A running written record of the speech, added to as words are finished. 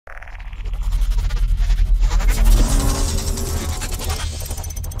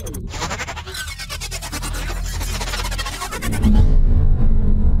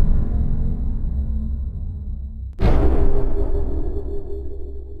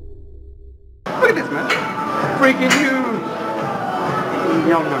at this, man. Freaking huge.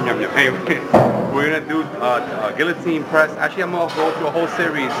 Yum, yum, yum, yum. Hey, we're gonna do guillotine press. Actually, I'm gonna go through a whole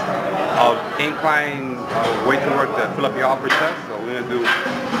series of incline weight to work to fill up your upper chest. So we're gonna do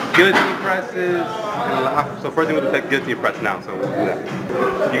guillotine presses. So first thing we'll do is guillotine press now. So we'll do that.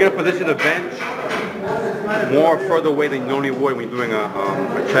 You're gonna position the bench more further away than you normally would when you're doing a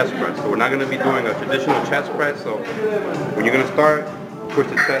chest press. So we're not gonna be doing a traditional chest press. So when you're gonna start, push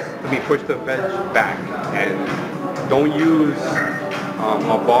the bench back, and don't use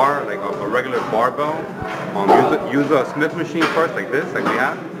a bar, like a regular barbell. Use a Smith machine first, like this, like we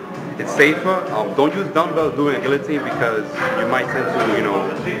have. It's safer. Don't use dumbbells doing a guillotine because you might tend to,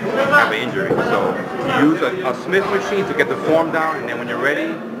 have an injury. So use a Smith machine to get the form down, and then when you're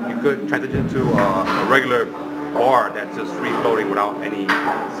ready, you could transition to a regular bar that's just free floating without any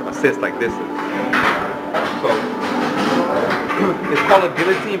assist like this is. So it's called a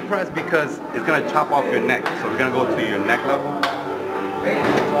guillotine press because it's gonna chop off your neck. So we're gonna go to your neck level.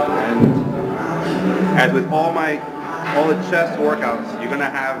 And as with all the chest workouts, you're gonna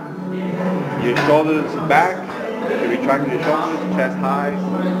have your shoulders back, you're retracting your shoulders, chest high,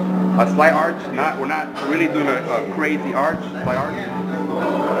 a slight arch. We're not really doing a crazy arch, slight arch.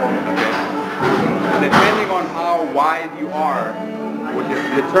 Okay. Depending on how wide you are, would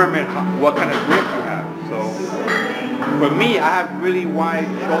determine what kind of grip you have. So for me, I have really wide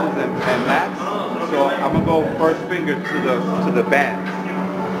shoulders and lats, so I'm gonna go first finger to the band.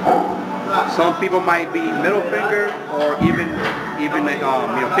 Some people might be middle finger or even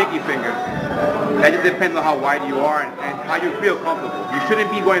pinky finger. That just depends on how wide you are and how you feel comfortable. You shouldn't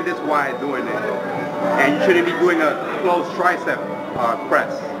be going this wide doing it, and you shouldn't be doing a closed tricep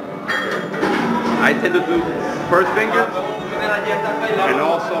press. I tend to do first finger and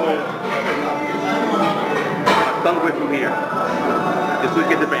also thumb away from here, just to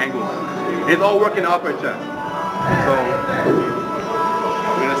get different angles. It's all working the upper chest. So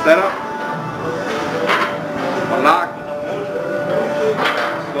we're gonna set up, a lock,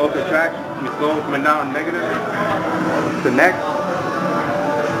 slow contraction, slow coming down negative, connect,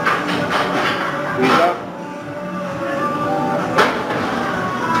 squeeze up.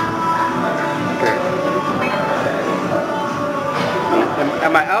 Okay.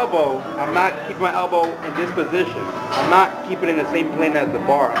 At my elbow, I'm not keeping my elbow in this position. I'm not keeping it in the same plane as the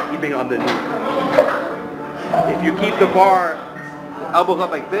bar. I'm keeping it underneath. If you keep the bar elbows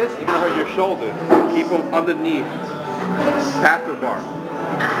up like this, you're gonna hurt your shoulders. Keep them underneath, past the bar.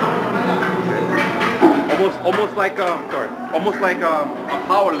 Almost like a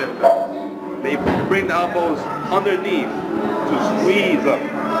power lifter. They bring the elbows underneath to squeeze up.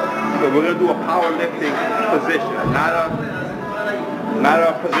 So we're gonna do a power lifting position, not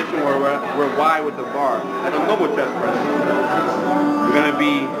a position where we're wide with the bar. Like a normal chest press. We're gonna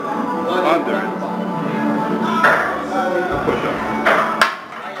be under it. Push up.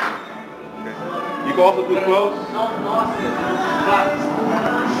 Okay. You can also do close.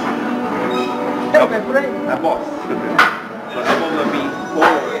 That boss. So elbows will be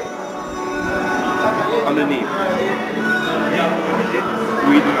forward, underneath.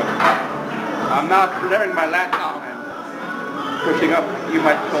 Squeezing up. I'm not flaring my lats out and pushing up. You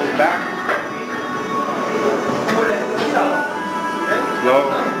might shoulders back. Slow.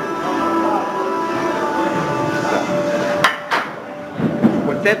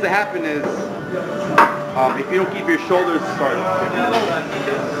 What tends to happen is if you don't keep your shoulders,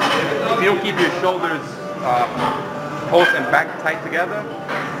 post and back tight together,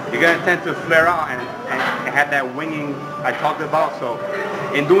 you're going to tend to flare out and have that winging I talked about. So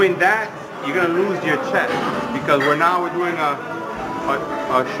in doing that, you're going to lose your chest because we're doing a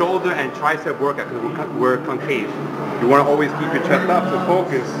shoulder and tricep workout because we're concave. You want to always keep your chest up, so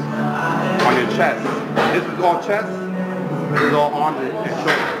focus on your chest. This is all chest, this is all arms and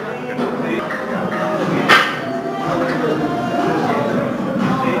shoulders.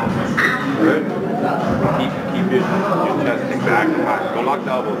 Good. Keep your chest exactly high. Don't lock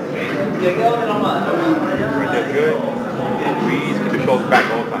the elbows. Right there, good. Squeeze, keep your shoulders back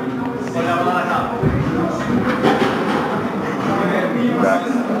all the time. Back.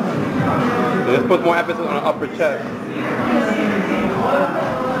 So let's put more emphasis on the upper chest.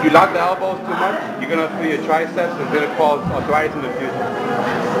 If you lock the elbows too much, you're going to feel your triceps and it's going to cause arthritis in the future.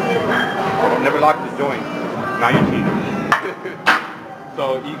 Never lock the joint. Now you're cheating. So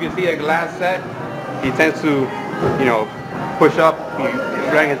you can see at the last set, he tends to, push up, he's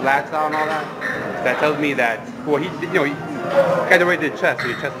spreading his lats out and all that. That tells me that, well, he kind of already did chest, so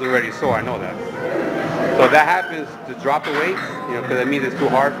your chest is already sore, I know that. So that happens to drop the weights, because that means it's too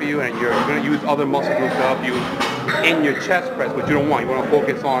hard for you and you're going to use other muscle groups to help you in your chest press, but you don't want. You want to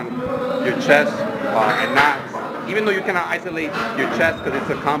focus on your chest and not, even though you cannot isolate your chest because it's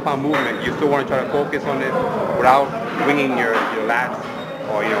a compound movement, you still want to try to focus on it without winging your lats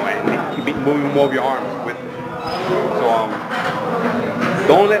or, and keep moving more of your arms with it. So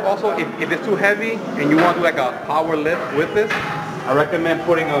don't let, also if it's too heavy and you want to do like a power lift with this, I recommend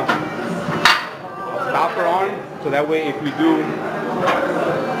putting a stopper on, so that way if you do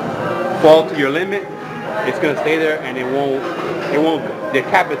fall to your limit, it's gonna stay there and it won't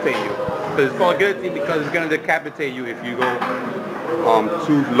decapitate you. Because it's called guillotine because it's gonna decapitate you if you go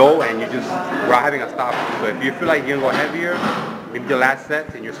too low and you just without having a stopper. So if you feel like you're gonna go heavier, maybe the last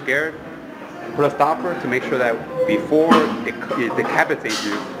set and you're scared, put a stopper to make sure that before it decapitates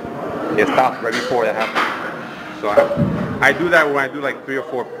you, it stops right before that happens. So I do that when I do like 3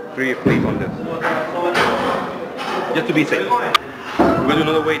 plates on this, just to be safe. We're gonna do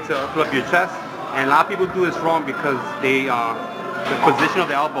another way to fill up your chest, and a lot of people do this wrong because the position of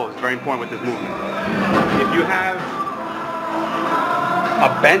the elbow is very important with this movement. If you have a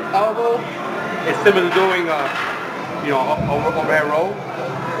bent elbow, it's similar to doing a overhead row,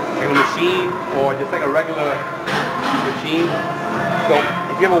 like a machine, or just like a regular machine. So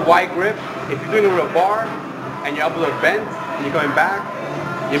if you have a wide grip, if you're doing it with a bar and your elbows are bent and you're going back,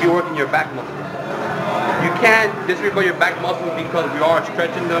 you'll be working your back muscles. You can't disregard your back muscles because we are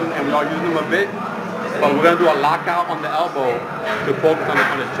stretching them and we are using them a bit, but we're going to do a lockout on the elbow to focus on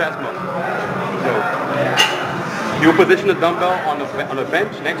the chest muscle. So you position the dumbbell on the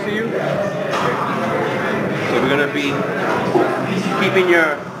bench next to you. Okay. So we're going to be keeping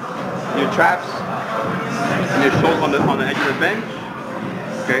your traps and your shoulders on the edge of the bench.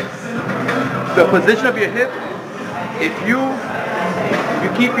 Okay. The position of your hip, if you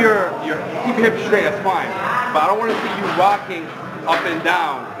keep your hip straight, that's fine. But I don't want to see you rocking up and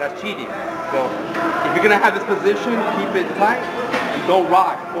down. That's cheating. So if you're gonna have this position, keep it tight and don't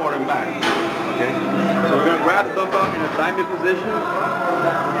rock forward and back. Okay. So we're gonna grab the dumbbell in a diamond position.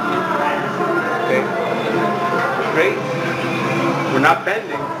 Okay. Straight. We're not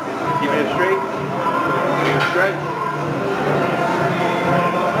bending. Keeping it straight. Keeping it stretch.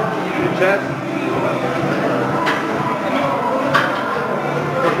 Your chest.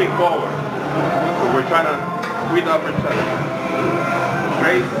 Pushing forward. So we're trying to squeeze the upper chest.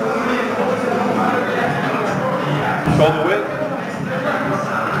 Straight. Shoulder width.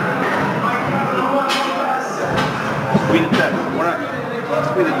 Squeeze the chest.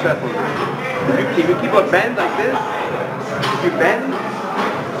 Squeeze the chest a little bit. If you keep a bend like this, if you bend,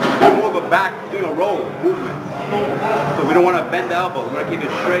 you're more of a back, doing a roll movement. So we don't want to bend the elbows. We want to keep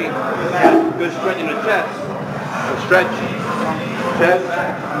it straight. Good stretch in the chest. So stretch, chest,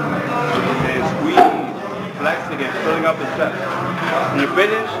 and squeeze. Flex again, filling up the chest. When you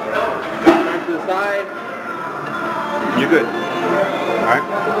finish, turn to the side. You're good. Alright?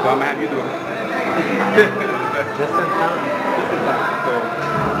 So I'm going to have you do it. Just in time. Just in time. So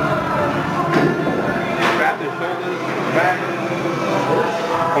grab the shoulders back.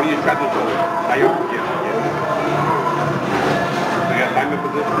 Only you trap the shoulders. Now you're So you got diamond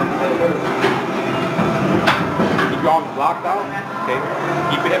position. Keep your arms locked out. Okay.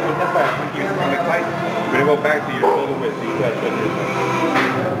 Keep it up with that side. Keep your stomach tight. We're going to go back to your shoulder width. So you got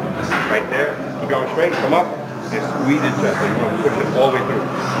right there. Keep your arms straight. Come up. And squeeze the chest. So you're going to push it all the way through.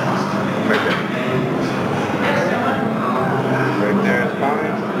 Right there. Right there is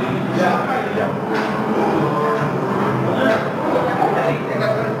fine.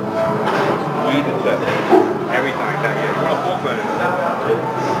 Squeeze the chest. Every time. That, yeah. You're going to focus on it.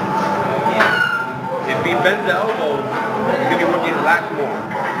 If he bends the elbows, he's going to be working his lats more.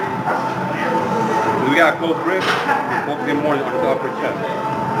 We got a close grip, focusing more on the upper chest.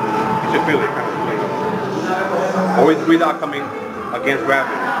 You should feel it, kind of feel it. Always breathe out coming against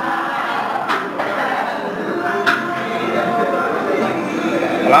gravity.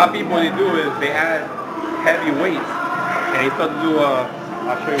 A lot of people, what they do is they add heavy weights and they start to do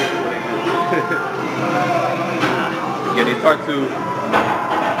I'll show you what they do. Yeah, they start to,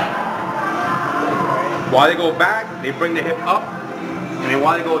 while they go back, they bring the hip up, and then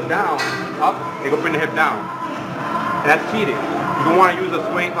while they go down, up, they go bring the hip down. And that's cheating. You don't want to use a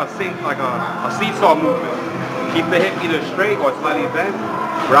swing, a seesaw movement. Keep the hip either straight or slightly bent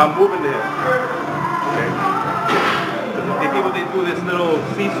without moving the hip. Okay? The people, they do this little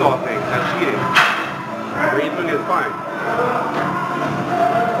seesaw thing. That's cheating. What you're doing is fine.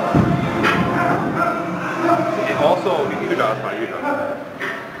 And also, you do that, fine, you do that.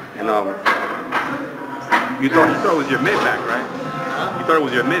 And you thought it was your mid back, right? Huh? You thought it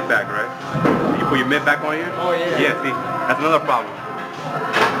was your mid back, right? You put your mid back on here? Oh yeah. Yeah, see, that's another problem.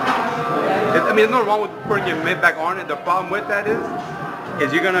 I mean, there's nothing wrong with putting your mid back on it. The problem with that is,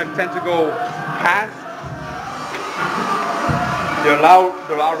 is you're gonna tend to go past the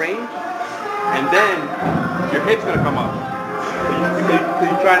allowed range, and then your hip's gonna come up. So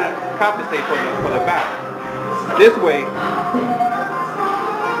you're trying to compensate for the back. This way,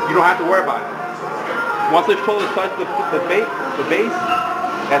 you don't have to worry about it. Once the shoulders touch the base,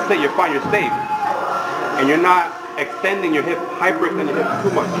 that's it. You're fine. You're safe, and you're not extending your hip, hyperextending your hip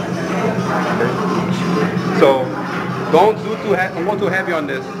too much. So don't go too heavy on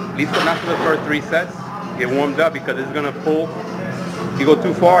this. At least not for the first 3 sets. Get warmed up because it's gonna pull. If you go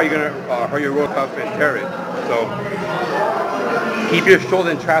too far, you're gonna hurt your root cuff and tear it. So keep your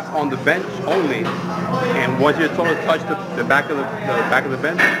shoulder and traps on the bench only, and once your toes touch the back of the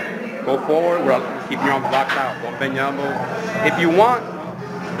bench, go forward. Keep your arms locked out. Don't bend your elbow. If you want,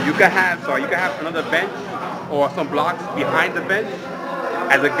 you can have another bench or some blocks behind the bench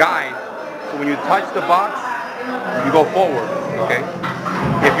as a guide. So when you touch the box, you go forward. Okay.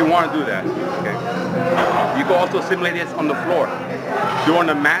 If you want to do that. Okay. You can also simulate this on the floor. Do on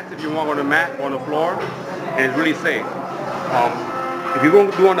the mat if you want to go on the mat or on the floor, and it's really safe. If you're going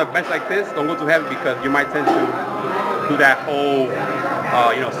to do on a bench like this, don't go too heavy because you might tend to do that whole,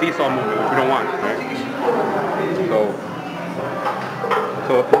 seesaw movement, which you don't want. Right?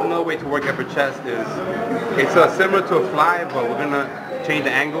 So another way to work upper chest is it's similar to a fly, but we're gonna change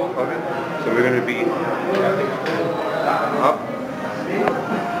the angle of it. So we're gonna be up,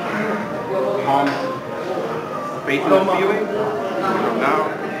 palms facing the ceiling, down.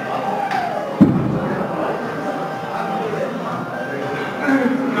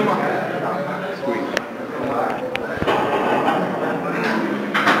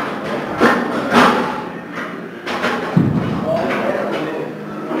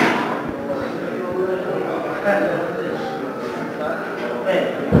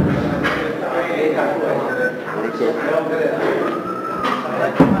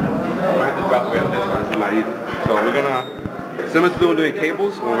 So we're gonna, similar to doing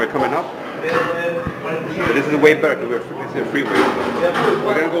cables when we're coming up, but this is way better because it's a free weight.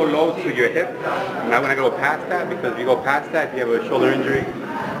 We're gonna go low to your hip. I'm not gonna go past that because if you go past that, if you have a shoulder injury,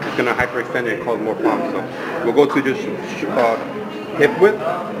 it's gonna hyperextend and cause more problems. So we'll go to just hip width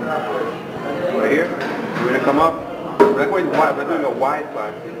right here. We're gonna come up. We're going wide. We're doing a wide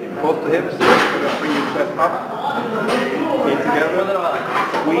fly. Close to hips. You're gonna bring your chest up, in together.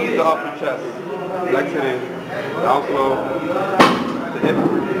 Squeeze the upper chest. Flex it in. Down slow. The hip.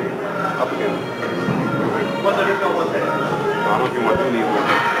 Up again. What's the difference? I don't know if you want to do these ones.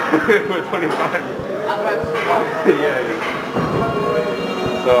 We're 25. Yeah.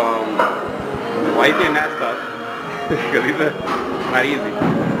 So, why are you doing that stuff? Because these are not easy.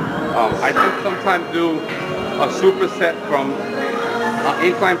 I think sometimes do a superset from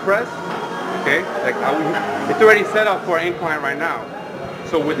incline press. Okay, like it's already set up for an incline right now.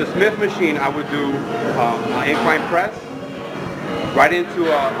 So with the Smith machine, I would do an incline press right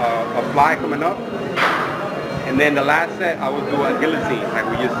into a fly coming up, and then the last set I would do a guillotine, like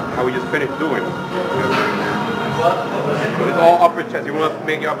how we just finished doing. So it's all upper chest. You want to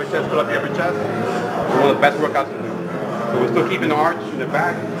make your upper chest, fill up your upper chest. It's one of the best workouts to do. So we're still keeping the arch in the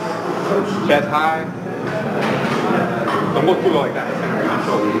back, chest high. Don't go too low like that.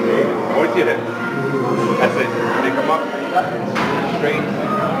 Always see that. That's it. Then come up, straight.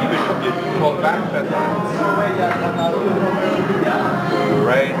 Keep your pull back, chest high.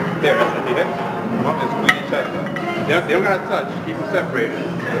 Right there. That's it. Hit. Come up and squeeze your chest up. They don't gotta touch. Keep them separated.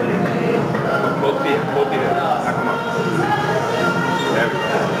 Both feet. Now come up. There we go.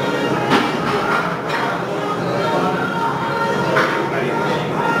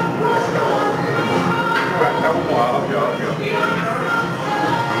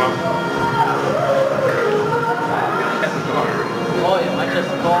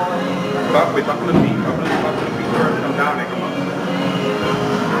 We're talking to the feet. Up to the feet first. Come down and come up.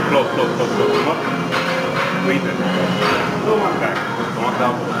 Close. Come up. Squeeze it. Little one back. Come on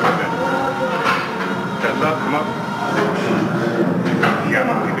down. Perfect. Chest up. Come up. Yeah,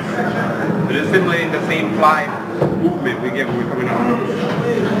 so just simulating the same fly movement we get when we're coming up.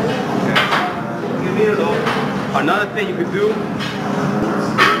 Okay. Another thing you could do,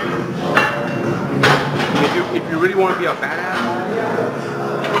 if you really want to be a badass,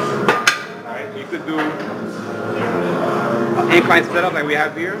 right, you could do an incline setup like we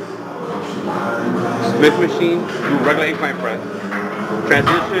have here. Smith machine, do regular incline press.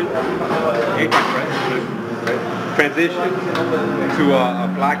 Transition, incline press. Transition to a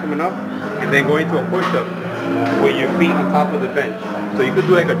fly coming up, and then go into a push-up with your feet on top of the bench. So you could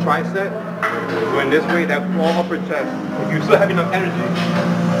do like a tricep. Going this way, that's all upper chest. If you still have enough energy,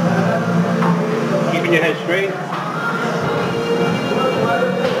 keeping your head straight,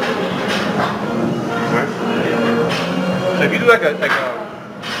 if you do like a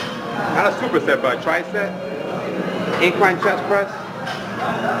not a superset, but a tricep, incline chest press,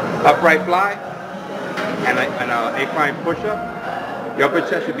 upright fly, and an incline push-up, your upper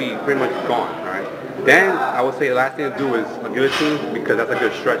chest should be pretty much gone, alright? Then I would say the last thing to do is a guillotine, because that's a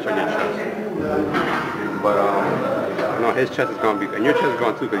good stretch on your chest. But no, his chest is gonna be, and your chest is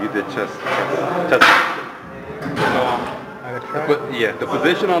gone too, because you did chest. Yeah, the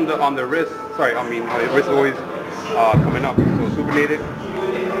position on the wrist, sorry, I mean the wrist is always coming up, so supinated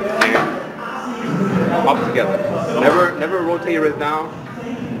and up together. Never rotate your wrist down.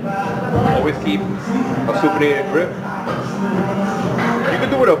 Always keep a supinated grip. You can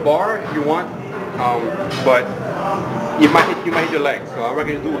do it with a bar if you want, but you might hit your legs. So I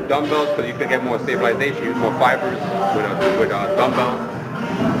recommend you do with dumbbells because you can get more stabilization, use more fibers with dumbbells.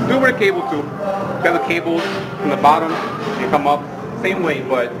 Do it with a cable too. Got the cables from the bottom and come up same way,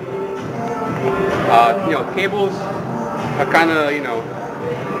 but you know, cables are kind of, you know,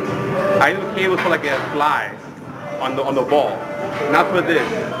 I use cables for like a fly on the ball, not for this.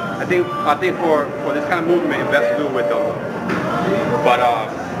 I think for this kind of movement, it's best to do it with dumbbells. But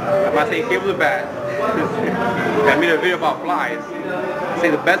if I say cables are bad, I made a video about flies. I say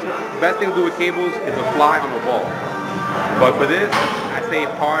the best thing to do with cables is a fly on the ball. But for this, I say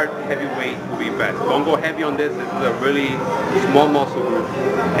hard, heavy weight will be best. Don't go heavy on this. This is a really small muscle group.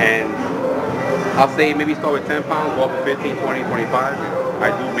 And I'll say maybe start with 10 pounds, go up to 15, 20, 25. I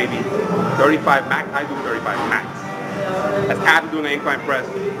do maybe 35 max. I do 35 max. That's after doing an incline press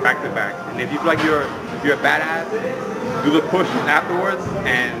back to back. And if you feel like you're a badass, do the push afterwards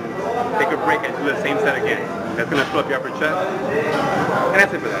and take a break and do the same set again. That's gonna fill up your upper chest. And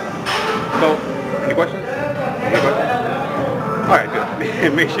that's it for that. So, any questions? Alright,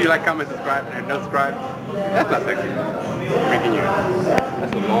 good. Make sure you like, comment, subscribe, and don't subscribe. That's not sexy. Making you.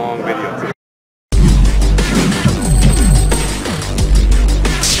 That's a long video.